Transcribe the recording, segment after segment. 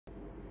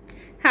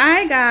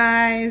Hi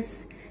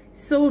guys,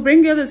 so we'll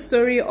bring you the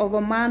story of a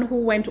man who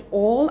went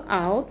all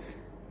out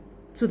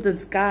to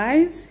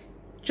disguise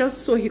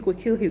just so he could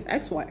kill his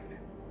ex-wife.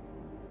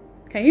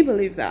 Can you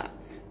believe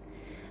that?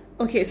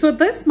 Okay, so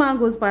this man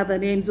goes by the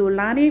name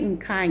Xolani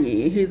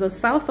Mkanyi. He's a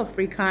South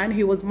African.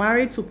 He was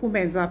married to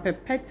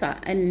Phumeza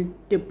and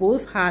they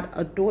both had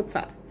a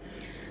daughter.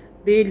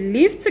 They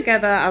lived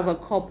together as a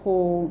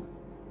couple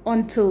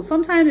until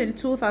sometime in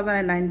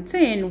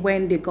 2019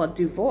 when they got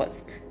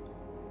divorced.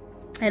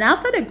 And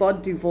after they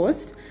got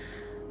divorced,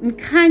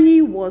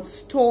 Mkanyi was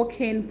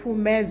stalking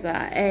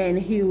Phumeza and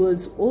he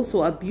was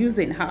also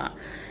abusing her.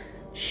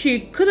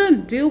 She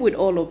couldn't deal with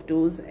all of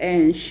those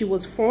and she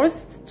was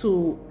forced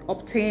to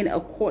obtain a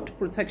court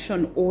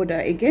protection order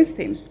against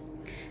him.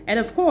 And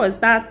of course,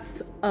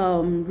 that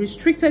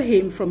restricted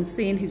him from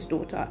seeing his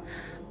daughter.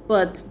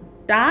 But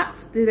that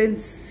didn't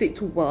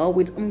sit well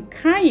with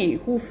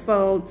Mkanyi, who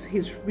felt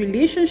his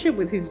relationship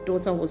with his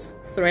daughter was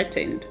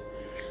threatened.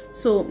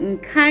 So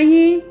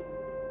Mkanyi,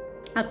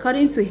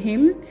 according to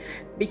him,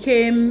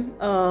 became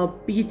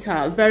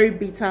bitter, very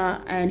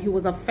bitter, and he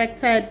was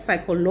affected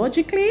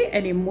psychologically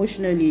and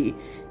emotionally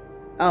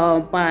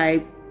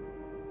by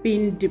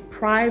being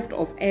deprived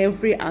of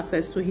every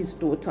access to his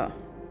daughter.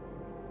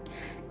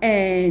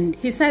 And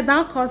he said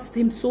that caused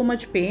him so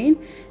much pain,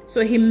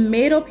 so he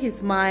made up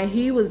his mind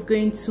he was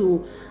going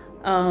to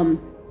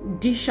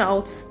dish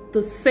out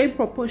the same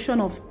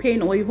proportion of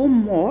pain or even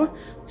more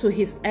to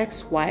his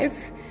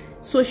ex-wife,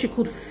 so she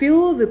could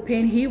feel the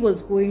pain he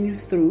was going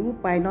through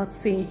by not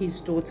seeing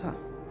his daughter.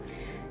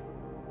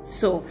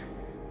 So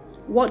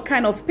what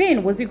kind of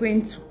pain was he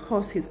going to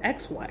cause his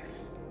ex-wife?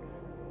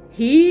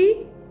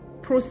 He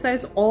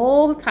processed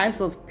all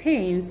types of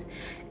pains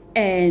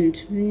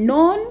and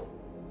none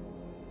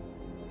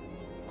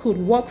could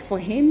work for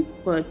him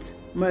but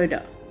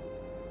murder.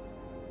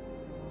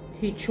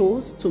 He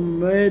chose to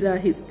murder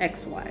his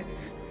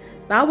ex-wife.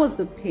 That was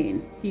the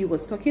pain he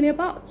was talking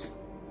about.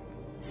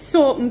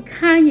 So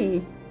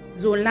Mkanyi,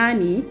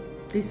 Xolani,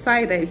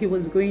 decided he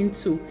was going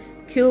to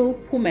kill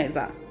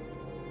Phumeza.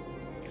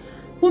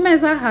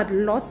 Phumeza had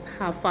lost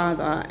her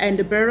father and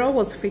the burial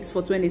was fixed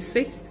for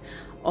 26th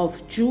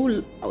of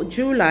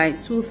July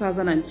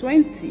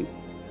 2020.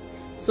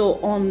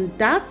 So on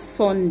that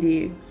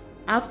Sunday,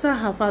 after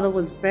her father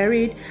was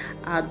buried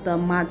at the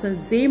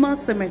Mkanyi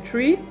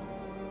cemetery,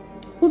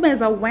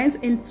 Phumeza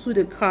went into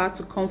the car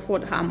to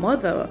comfort her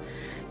mother.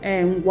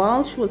 And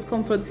while she was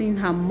comforting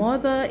her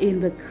mother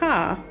in the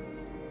car,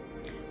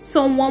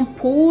 someone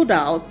pulled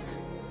out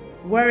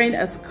wearing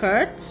a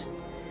skirt,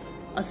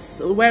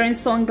 wearing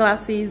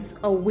sunglasses,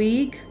 a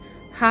wig,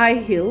 high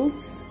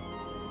heels,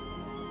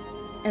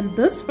 and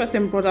this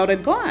person brought out a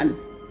gun,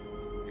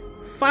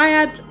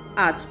 fired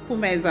at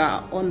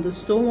Phumeza on the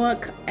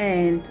stomach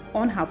and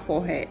on her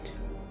forehead.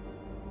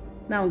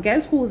 Now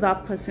guess who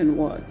that person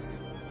was?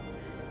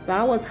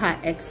 That was her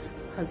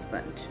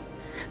ex-husband.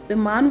 The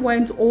man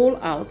went all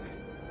out,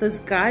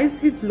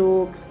 disguised his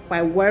look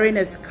by wearing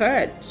a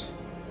skirt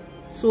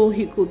so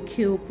he could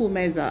kill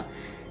Phumeza.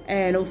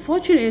 And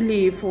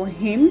unfortunately for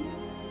him,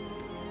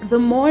 the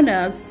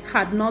mourners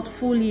had not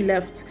fully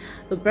left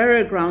the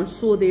burial ground,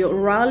 so they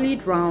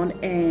rallied round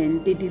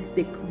and they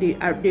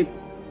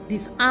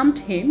disarmed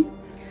him,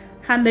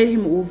 handed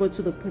him over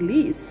to the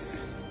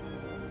police.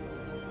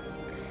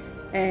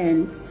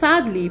 And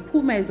sadly,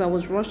 Phumeza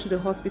was rushed to the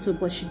hospital,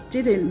 but she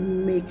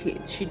didn't make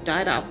it. She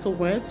died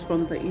afterwards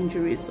from the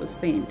injuries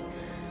sustained.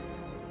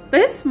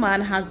 This man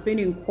has been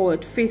in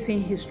court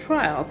facing his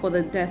trial for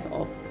the death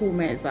of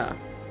Phumeza.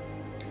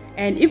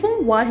 And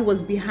even while he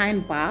was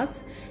behind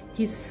bars,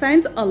 he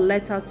sent a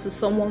letter to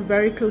someone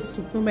very close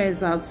to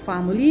Phumeza's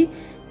family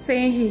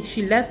saying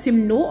she left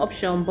him no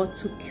option but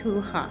to kill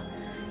her.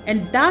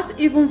 And that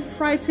even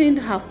frightened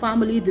her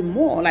family the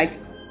more. Like,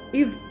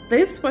 if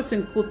this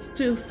person could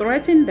still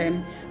threaten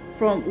them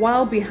from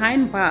while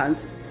behind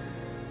bars,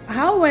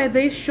 how were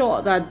they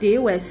sure that they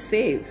were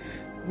safe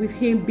with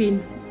him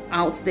being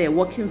out there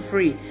walking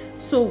free?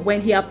 So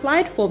when he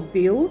applied for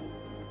bail,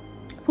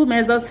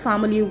 Phumeza's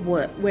family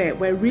were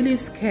really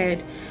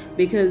scared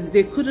because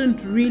they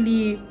couldn't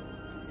really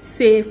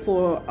say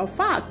for a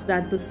fact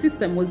that the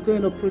system was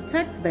going to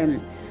protect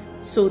them.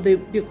 So they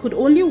could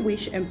only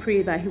wish and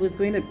pray that his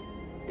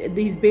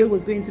bail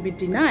was going to be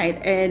denied,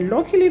 and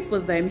luckily for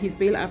them, his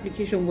bail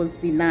application was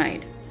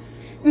denied.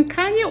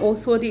 Mkanyi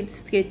also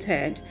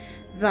stated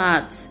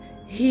that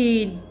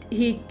he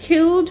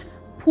killed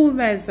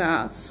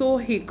Phumeza so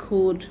he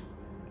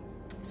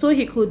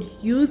could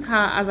use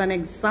her as an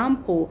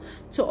example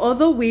to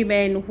other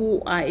women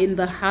who are in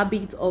the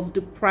habit of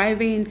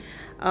depriving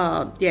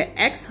their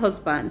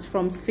ex-husbands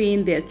from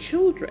seeing their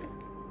children.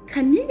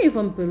 Can you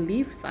even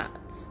believe that?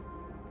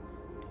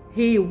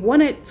 He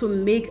wanted to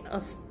make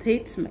a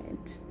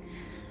statement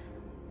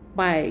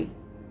by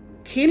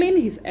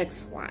killing his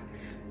ex-wife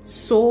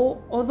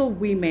so other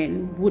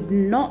women would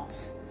not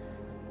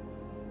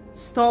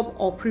stop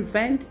or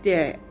prevent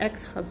their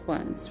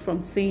ex-husbands from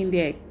seeing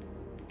their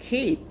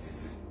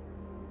kids.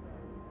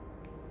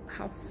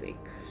 How sick.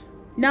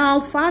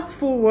 Now, fast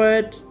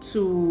forward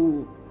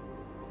to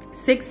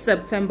 6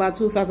 September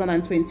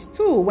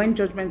 2022, when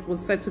judgment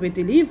was set to be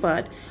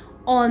delivered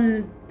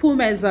on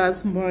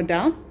Phumeza's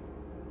murder.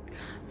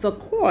 The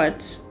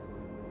court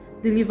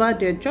delivered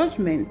their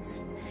judgment,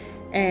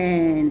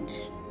 and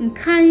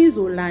Mkanyi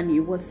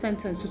Xolani was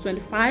sentenced to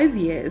 25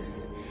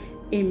 years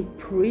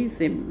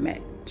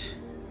imprisonment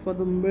for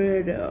the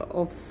murder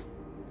of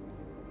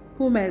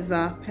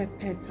Phumeza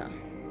Pepeta.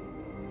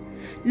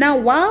 Now,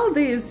 while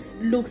this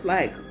looks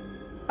like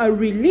a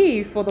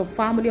relief for the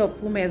family of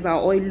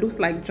Phumeza, or it looks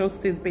like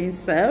justice being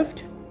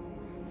served,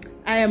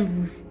 I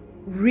am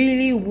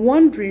really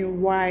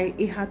wondering why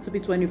it had to be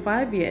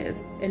 25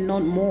 years and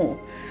not more.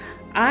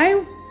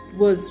 I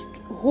was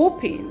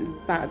hoping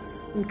that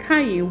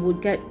Mkanyi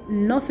would get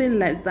nothing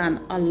less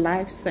than a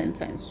life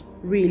sentence,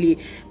 really,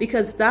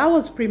 because that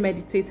was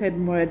premeditated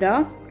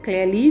murder.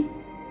 Clearly,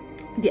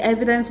 the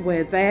evidence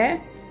were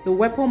there. The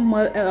weapon,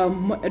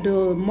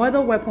 the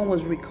murder weapon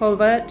was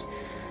recovered,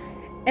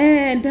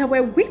 and there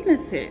were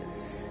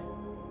witnesses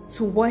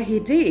to what he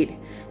did.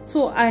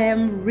 So I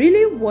am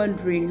really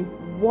wondering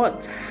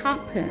what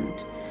happened,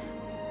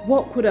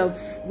 what could have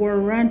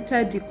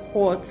warranted the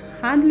court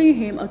handling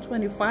him a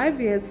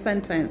 25-year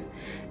sentence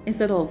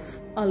instead of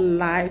a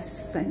life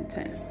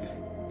sentence.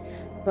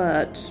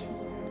 But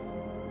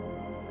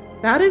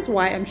that is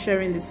why I'm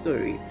sharing this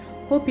story,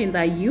 hoping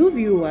that you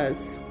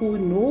viewers who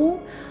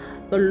know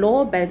the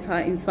law better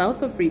in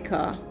South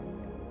Africa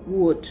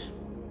would,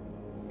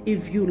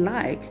 if you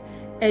like,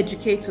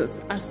 educate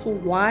us as to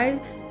why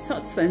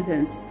such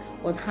sentence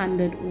was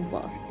handed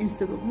over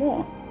instead of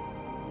more.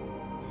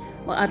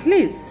 Well, at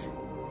least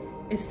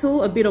it's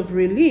still a bit of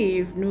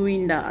relief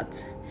knowing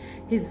that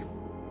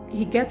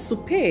he gets to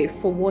pay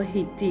for what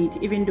he did,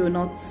 even though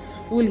not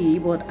fully,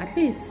 but at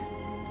least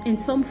in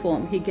some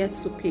form he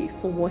gets to pay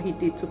for what he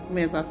did to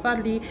Phumeza.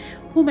 Sadly,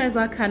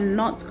 Phumeza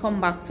cannot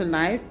come back to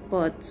life,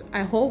 but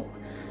I hope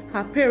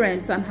her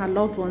parents and her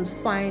loved ones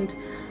find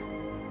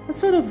a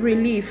sort of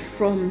relief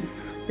from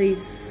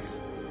this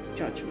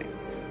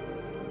judgment.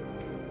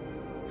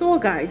 So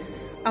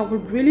guys, I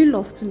would really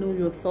love to know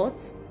your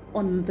thoughts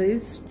on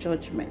this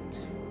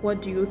judgment.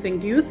 What do you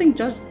think? Do you think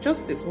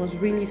justice was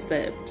really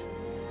served?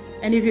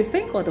 And if you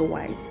think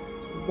otherwise,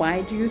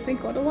 why do you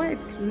think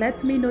otherwise?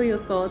 Let me know your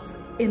thoughts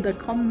in the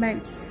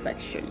comments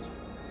section.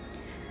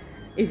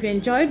 If you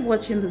enjoyed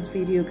watching this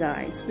video,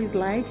 guys, please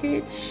like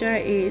it, share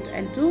it,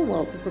 and do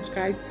well to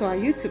subscribe to our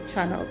YouTube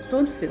channel.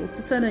 Don't fail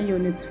to turn on your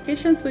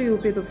notifications so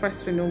you'll be the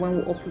first to know when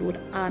we upload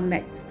our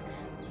next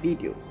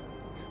video.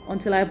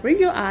 Until I bring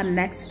you our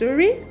next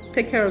story,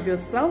 take care of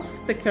yourself,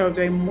 take care of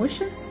your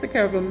emotions, take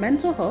care of your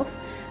mental health,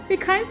 be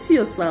kind to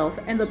yourself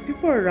and the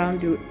people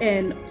around you,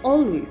 and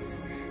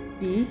always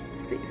be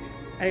safe.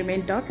 I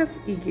remain Dorcas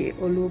Ige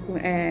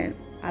Oluokun, and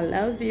I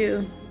love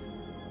you.